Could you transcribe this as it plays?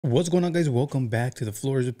What's going on, guys? Welcome back to the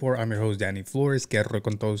Flores Report. I'm your host, Danny Flores. Que rollo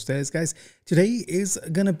con todos ustedes, guys. Today is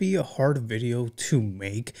gonna be a hard video to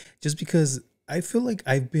make just because I feel like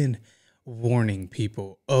I've been warning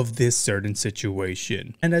people of this certain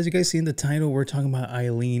situation. And as you guys see in the title, we're talking about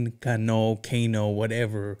Aileen, cano,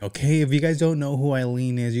 whatever. Okay, if you guys don't know who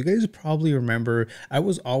Aileen is, you guys probably remember I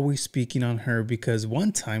was always speaking on her because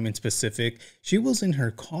one time in specific, she was in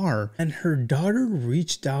her car and her daughter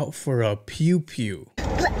reached out for a pew-pew.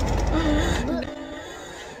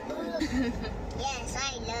 Yes,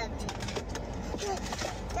 I loved it.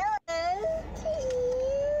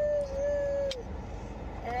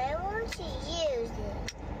 I want to use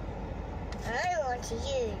it. I want to use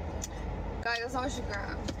it. Guys, that's all she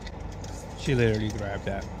grabbed. She literally grabbed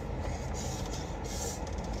that.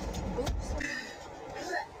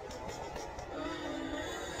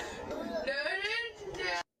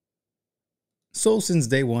 So since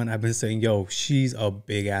day one, I've been saying, yo, she's a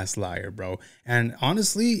big ass liar, bro. And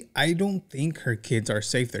honestly, I don't think her kids are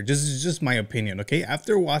safe there. Just my opinion, okay?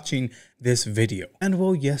 After watching this video. And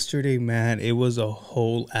well, yesterday, man, it was a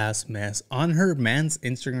whole ass mess on her man's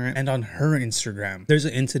Instagram and on her Instagram. There's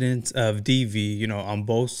an incident of DV, you know, on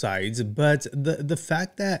both sides. But the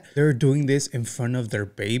fact that they're doing this in front of their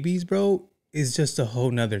babies, bro, is just a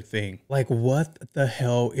whole nother thing. Like, what the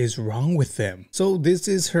hell is wrong with them? So this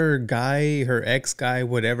is her guy, her ex-guy,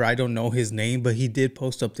 whatever. I don't know his name, but he did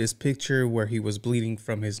post up this picture where he was bleeding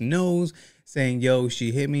from his nose saying, yo,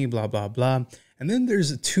 she hit me, blah, blah, blah. And then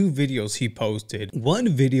there's two videos he posted. One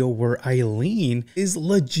video where Aileen is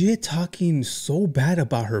legit talking so bad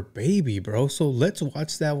about her baby, bro. So let's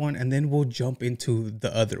watch that one and then we'll jump into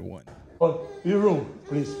the other one. Oh, your room,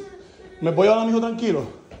 please. ¿Me voy ahora mismo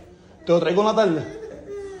tranquilo? Te lo traigo en la tarde.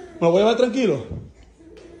 ¿Me lo voy a llevar tranquilo?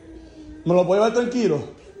 ¿Me lo voy a llevar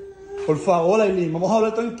tranquilo? Por favor, Aileen, vamos a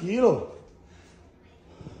hablar tranquilo.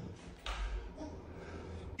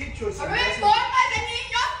 ¡A ver, forma de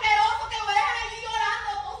niño asqueroso que lo voy a dejar allí llorando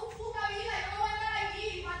toda su puta vida! Yo no voy a estar allí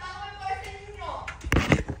matándome por ese niño.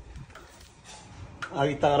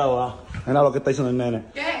 Aquí está grabado. Mira lo que está diciendo el nene.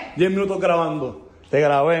 ¿Qué? 10 minutos grabando. Te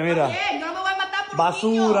grabé, mira. ¿Qué? Yo no me voy a matar por Basura.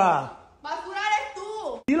 niño. Basura eres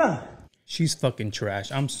tú. Mira. She's fucking trash.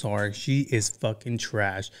 I'm sorry. She is fucking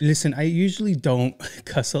trash. Listen, I usually don't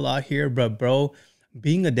cuss a lot here, but bro,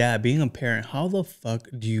 being a dad, being a parent, how the fuck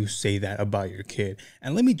do you say that about your kid?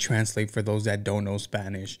 And let me translate for those that don't know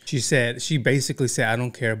Spanish. She basically said, I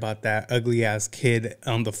don't care about that ugly ass kid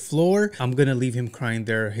on the floor. I'm gonna leave him crying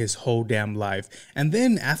there his whole damn life. And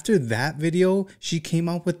then after that video, she came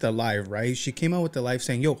out with the live, right? She came out with the live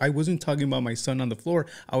saying, yo, I wasn't talking about my son on the floor.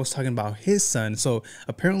 I was talking about his son. So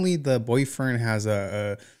apparently the boyfriend has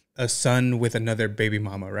a son with another baby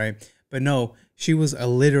mama, right? But no, she was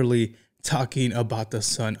literally talking about the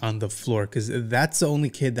son on the floor because that's the only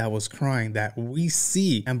kid that was crying that we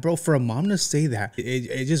see. And bro, for a mom to say that,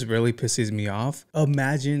 it just really pisses me off.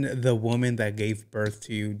 Imagine the woman that gave birth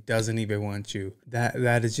to you doesn't even want you.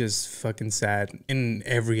 That is just fucking sad in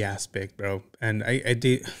every aspect, bro. And I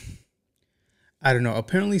don't know,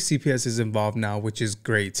 apparently CPS is involved now, which is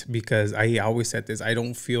great because I always said this, I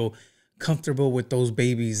don't feel comfortable with those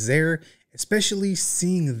babies there, especially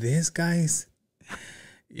seeing this, guys.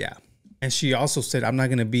 Yeah. And she also said, I'm not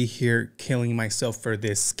going to be here killing myself for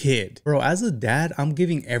this kid. Bro, as a dad, I'm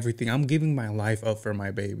giving everything. I'm giving my life up for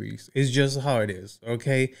my babies. It's just how it is,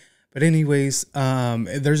 okay? But anyways,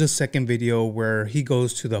 there's a second video where he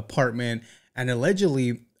goes to the apartment and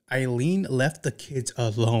allegedly Aileen left the kids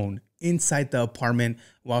alone inside the apartment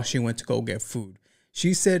while she went to go get food.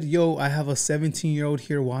 She said, yo, I have a 17-year-old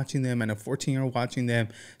here watching them and a 14-year-old watching them.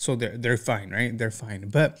 So they're fine, right? They're fine.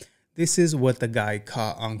 But this is what the guy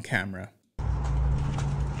caught on camera.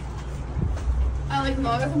 Alex, no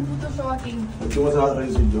hagas un puto show aquí. ¿Qué vas a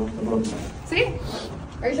decir yo? ¿Sí?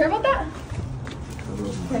 Are you sure about that?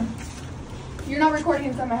 Okay. You're not recording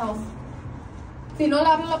inside my house. Si no le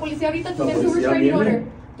hablo a la policía ahorita, tú tienes un restraining order.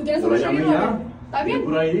 Tú tienes un restraining order. ¿Está bien?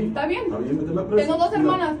 ¿Está bien? Tengo dos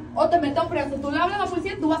hermanas. O te meto preso. Tú le hablas a la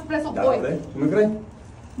policía, tú vas preso hoy. ¿Tú me crees?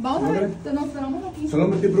 Vamos a ver, nos esperamos aquí. Solo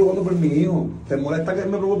me estoy preocupando por mi hijo. ¿Te molesta que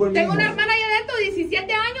me preocupe por mi hijo? Tengo una hermana allá adentro de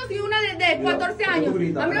 17 años y una de 14 años. A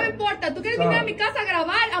mí no me importa. Tú quieres venir a mi casa a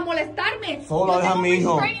grabar, a molestarme. Solo deja a mi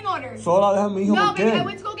hijo. Solo deja a mi hijo. No, ¿Por qué? baby, I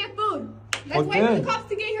went to go get food. Let's wait for the cops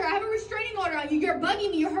to get here. I have a restraining order on you. You're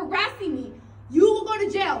bugging me. You're harassing me. You will go to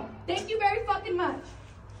jail. Thank you very fucking much.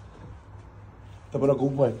 Te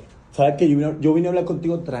preocupes. ¿Sabes qué? Yo vine a hablar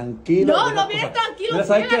contigo tranquilo. No, no vienes tranquilo. Mira,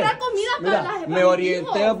 ¿sabes qué? Vienes a dar comida Mira, para me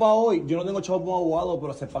orienté para hoy. Yo no tengo chavo como abogado,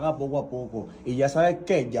 pero se paga poco a poco. Y ya sabes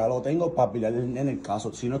qué, ya lo tengo para pelear en el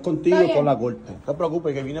caso. Si no es contigo, es con la corte. No te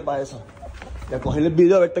preocupes, que vine para eso. Y a cogerle el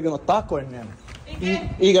video a verte que no estabas con el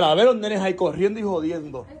nene. Y grabé los nenes ahí corriendo y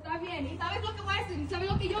jodiendo. Está bien. ¿Y sabes lo que voy a decir? ¿Sabes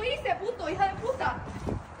lo que yo hice, puto? Hija de puta.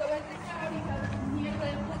 Te voy a enseñar ahorita, mierda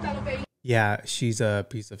de puta, lo que hice. Yeah, she's a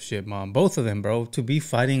piece of shit mom. Both of them, bro. To be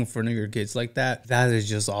fighting in front of your kids like that, that is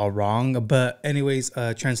just all wrong. But anyways,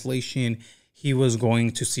 translation, he was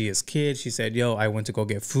going to see his kid. She said, yo, I went to go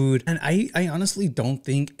get food. And I honestly don't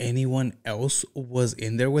think anyone else was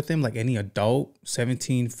in there with him, like any adult,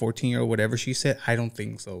 17, 14-year-old, whatever she said. I don't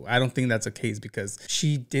think so. I don't think that's the case because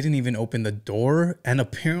she didn't even open the door. And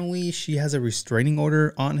apparently she has a restraining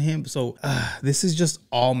order on him. So this is just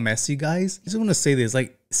all messy, guys. I just want to say this,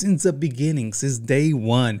 like, since the beginning, since day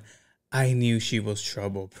one, I knew she was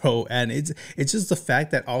trouble, bro. And it's just the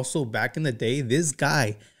fact that also back in the day, this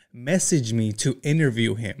guy messaged me to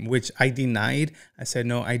interview him, which I denied. I said,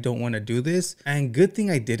 no, I don't want to do this. And good thing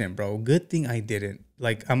I didn't, bro. Good thing I didn't.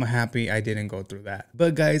 Like, I'm happy I didn't go through that.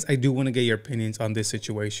 But guys, I do want to get your opinions on this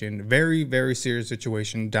situation. Very, very serious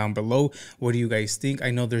situation down below. What do you guys think?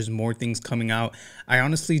 I know there's more things coming out. I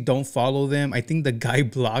honestly don't follow them. I think the guy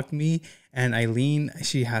blocked me. And Aileen,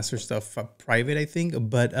 she has her stuff private, I think.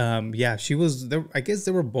 But yeah, she was there. I guess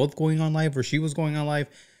they were both going on live, or she was going on live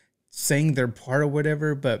saying their part or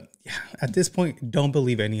whatever. But yeah, at this point, don't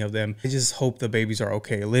believe any of them. I just hope the babies are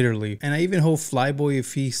okay, literally. And I even hope Flyboy,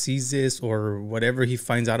 if he sees this or whatever he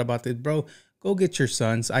finds out about this, bro, go get your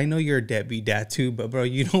sons. I know you're a deadbeat dad too, but bro,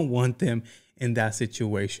 you don't want them in that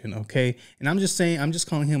situation, okay? And I'm just saying, I'm just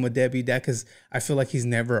calling him a deadbeat dad because I feel like he's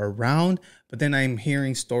never around. But then I'm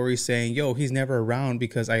hearing stories saying, yo, he's never around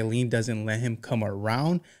because Aileen doesn't let him come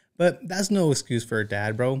around. But that's no excuse for a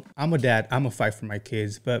dad, bro. I'm a dad. I'm a fight for my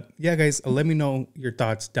kids. But yeah, guys, let me know your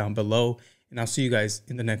thoughts down below. And I'll see you guys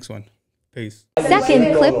in the next one. Peace.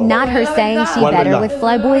 Second clip, not her saying she better with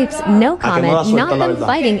Flyboy's no comment, not them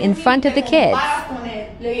fighting in front of the kids.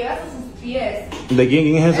 ¿De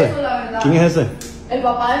quién es ese? ¿Quién es ese? El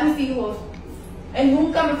papá de mis hijos. Él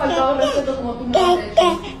nunca me ha faltado el respeto como tú me has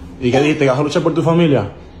hecho. ¿Y qué dijiste? ¿Que vas a luchar por tu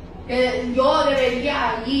familia? Que yo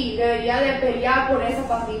debería de pelear por esa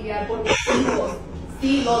familia, por mis hijos.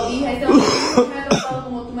 Sí, lo dije, ese hombre nunca me ha tratado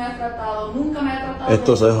como tú me has tratado, nunca me ha tratado.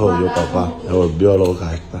 Esto se jodió, papá. Se volvió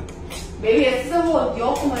loca esta. Baby, eso se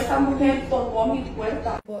jodió como esa mujer tocó mi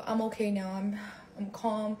puerta. Well, I'm okay now. I'm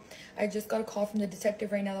calm. I just got a call from the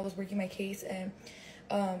detective right now that was working my case, and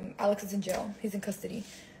Alex is in jail. He's in custody.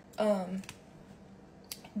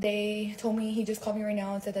 They told me, he just called me right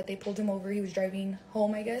now and said that they pulled him over. He was driving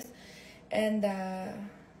home, I guess, and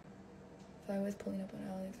so I was pulling up on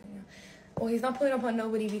Alex right now. Well, he's not pulling up on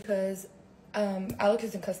nobody because Alex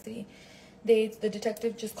is in custody. The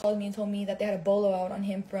detective just called me and told me that they had a bolo out on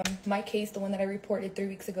him from my case, the one that I reported 3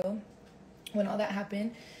 weeks ago when all that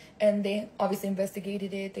happened. And they obviously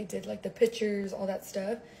investigated it. They did like the pictures, all that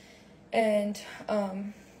stuff. And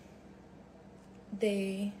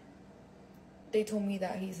they told me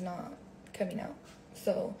that he's not coming out.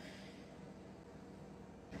 So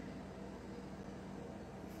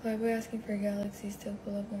why we're asking for Galaxies to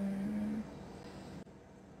pull up on.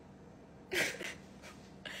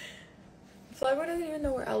 Flyboy doesn't even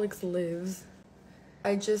know where Alex lives.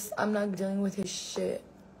 I'm not dealing with his shit.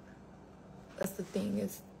 That's the thing,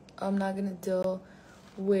 is I'm not gonna deal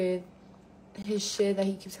with his shit that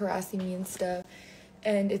he keeps harassing me and stuff.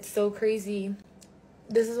 And it's so crazy.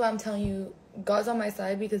 This is why I'm telling you, God's on my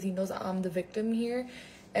side because he knows I'm the victim here.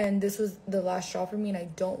 And this was the last straw for me, and I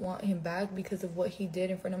don't want him back because of what he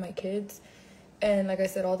did in front of my kids. And like I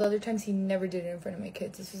said, all the other times he never did it in front of my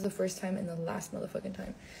kids. This was the first time and the last motherfucking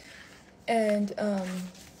time. And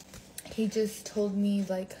he just told me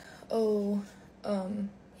like, oh,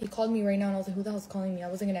 he called me right now and I was like, who the hell's calling me? I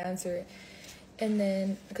wasn't gonna answer it. And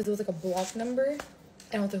then because it was like a block number,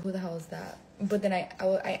 and I was like, who the hell is that? But then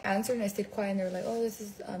I answered and I stayed quiet, and they were like, oh, this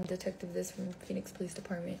is Detective this from Phoenix Police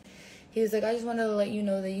Department. He was like, I just wanted to let you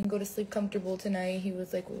know that you can go to sleep comfortable tonight. He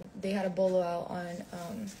was like, they had a bolo out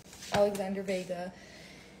on Alexander Vega.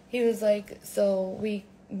 He was like, so we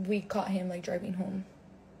caught him like driving home.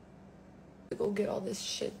 Go get all this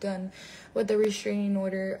shit done with the restraining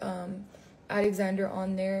order, Alexander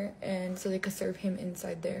on there, and so they could serve him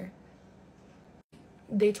inside there.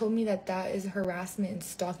 They told me that is harassment and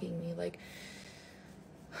stalking me. Like,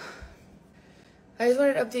 I just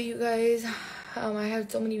wanted to update you guys. I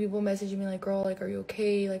had so many people messaging me like, girl, like, are you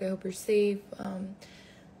okay? Like, I hope you're safe.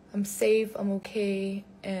 I'm safe, I'm okay,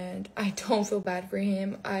 and I don't feel bad for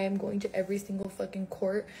him. I am going to every single fucking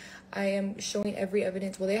court. I am showing every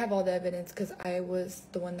evidence. Well, they have all the evidence because I was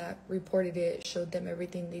the one that reported it, showed them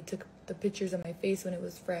everything. They took the pictures of my face when it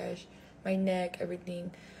was fresh, my neck,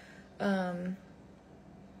 everything. And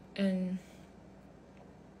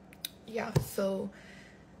Yeah, so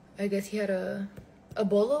I guess he had a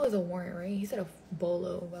bolo is a warrant, right? He said a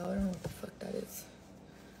bolo. Wow, I don't know what the fuck that is.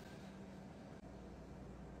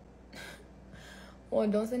 Well,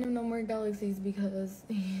 don't send him no more galaxies because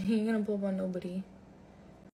he ain't gonna pull up on nobody.